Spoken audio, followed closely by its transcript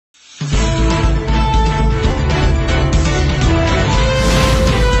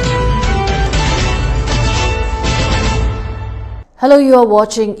Hello, you are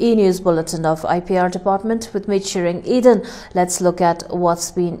watching eNEWS Bulletin of IPR Department with me, Chiring Eden. Let's look at what's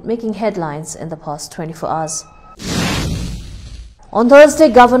been making headlines in the past 24 hours. On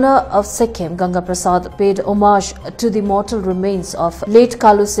Thursday, Governor of Sikkim, Ganga Prasad, paid homage to the mortal remains of late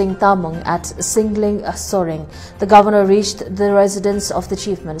Kalu Singh Tamang at Singling, Soring. The governor reached the residence of the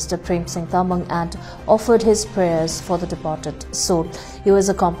Chief Minister Prem Singh Tamang and offered his prayers for the departed soul. He was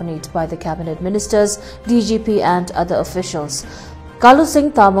accompanied by the cabinet ministers, DGP and other officials. Kalu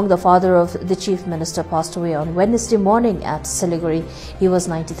Singh Tamang, the father of the Chief Minister, passed away on Wednesday morning at Siliguri. He was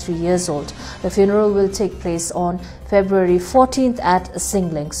 93 years old. The funeral will take place on February 14th at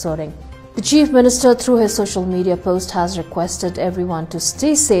Singling, Soring. The Chief Minister, through his social media post, has requested everyone to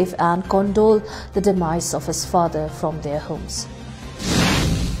stay safe and condole the demise of his father from their homes.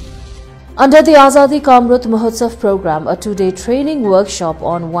 Under the Azadi Ka Amrit Mahotsav program, a two-day training workshop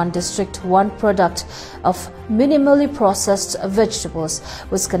on one district, one product of minimally processed vegetables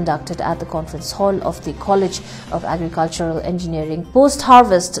was conducted at the conference hall of the College of Agricultural Engineering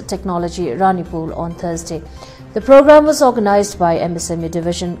Post-Harvest Technology, Ranipur on Thursday. The program was organized by MSME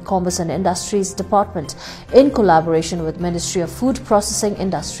Division, Commerce and Industries Department in collaboration with Ministry of Food Processing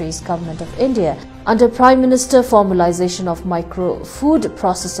Industries, Government of India, under Prime Minister Formalization of Micro Food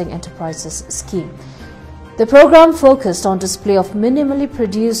Processing Enterprises scheme. The program focused on display of minimally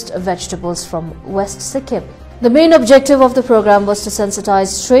produced vegetables from West Sikkim. The main objective of the program was to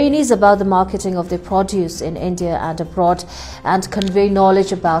sensitize trainees about the marketing of their produce in India and abroad and convey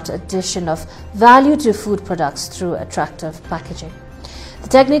knowledge about addition of value to food products through attractive packaging. The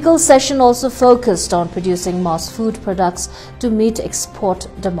technical session also focused on producing mass food products to meet export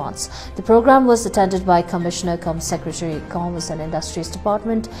demands. The program was attended by Commissioner cum Secretary, Commerce and Industries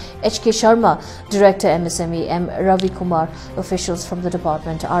Department, H.K. Sharma, Director MSME M. Ravi Kumar, officials from the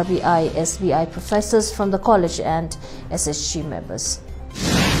department, RBI, SBI professors from the college and SHG members.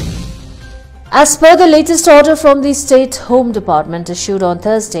 As per the latest order from the State Home Department issued on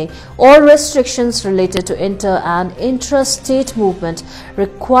Thursday, all restrictions related to inter- and intra-state movement,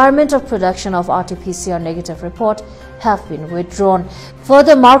 requirement of production of RT-PCR negative report have been withdrawn.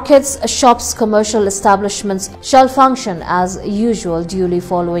 Further, markets, shops, commercial establishments shall function as usual duly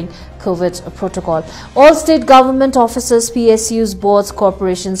following COVID protocol. All state government offices, PSUs, boards,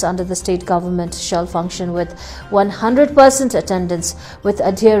 corporations under the state government shall function with 100% attendance with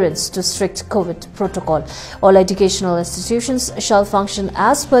adherence to strict COVID protocol. All educational institutions shall function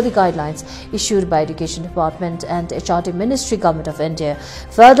as per the guidelines issued by Education Department and HRD Ministry, Government of India.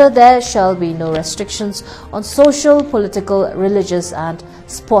 Further, there shall be no restrictions on social, political, religious and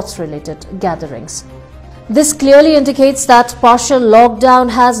sports-related gatherings. This clearly indicates that partial lockdown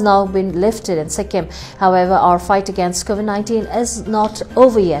has now been lifted in Sikkim. However, our fight against COVID-19 is not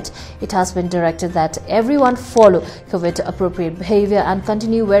over yet. It has been directed that everyone follow COVID-appropriate behavior and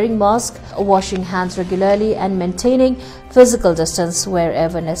continue wearing masks, washing hands regularly and maintaining physical distance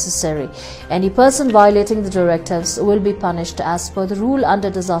wherever necessary. Any person violating the directives will be punished as per the rule under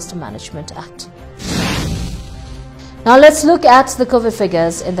Disaster Management Act. Now let's look at the COVID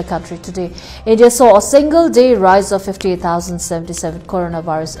figures in the country today. India saw a single-day rise of 58,077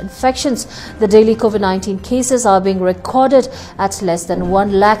 coronavirus infections. The daily COVID-19 cases are being recorded at less than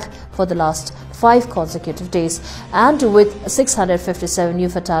 1 lakh for the last 5 consecutive days, and with 657 new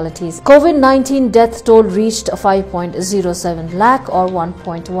fatalities. COVID-19 death toll reached 5.07 lakh or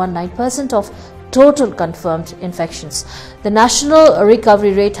 1.19% of total confirmed infections. The national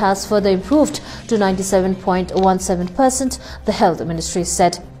recovery rate has further improved to 97.17%, the Health Ministry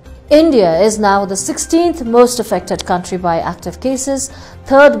said. India is now the 16th most affected country by active cases,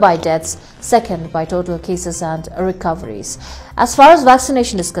 third by deaths, second by total cases and recoveries. As far as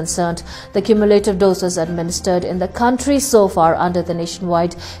vaccination is concerned, the cumulative doses administered in the country so far under the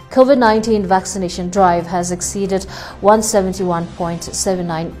nationwide COVID-19 vaccination drive has exceeded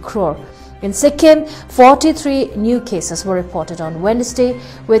 171.79 crore. In Sikkim, 43 new cases were reported on Wednesday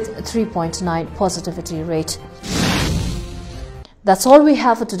with 3.9 positivity rate. That's all we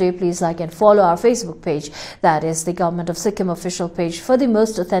have for today. Please like and follow our Facebook page, that is the Government of Sikkim official page, for the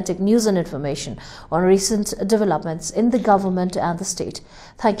most authentic news and information on recent developments in the government and the state.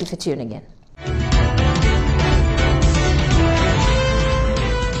 Thank you for tuning in.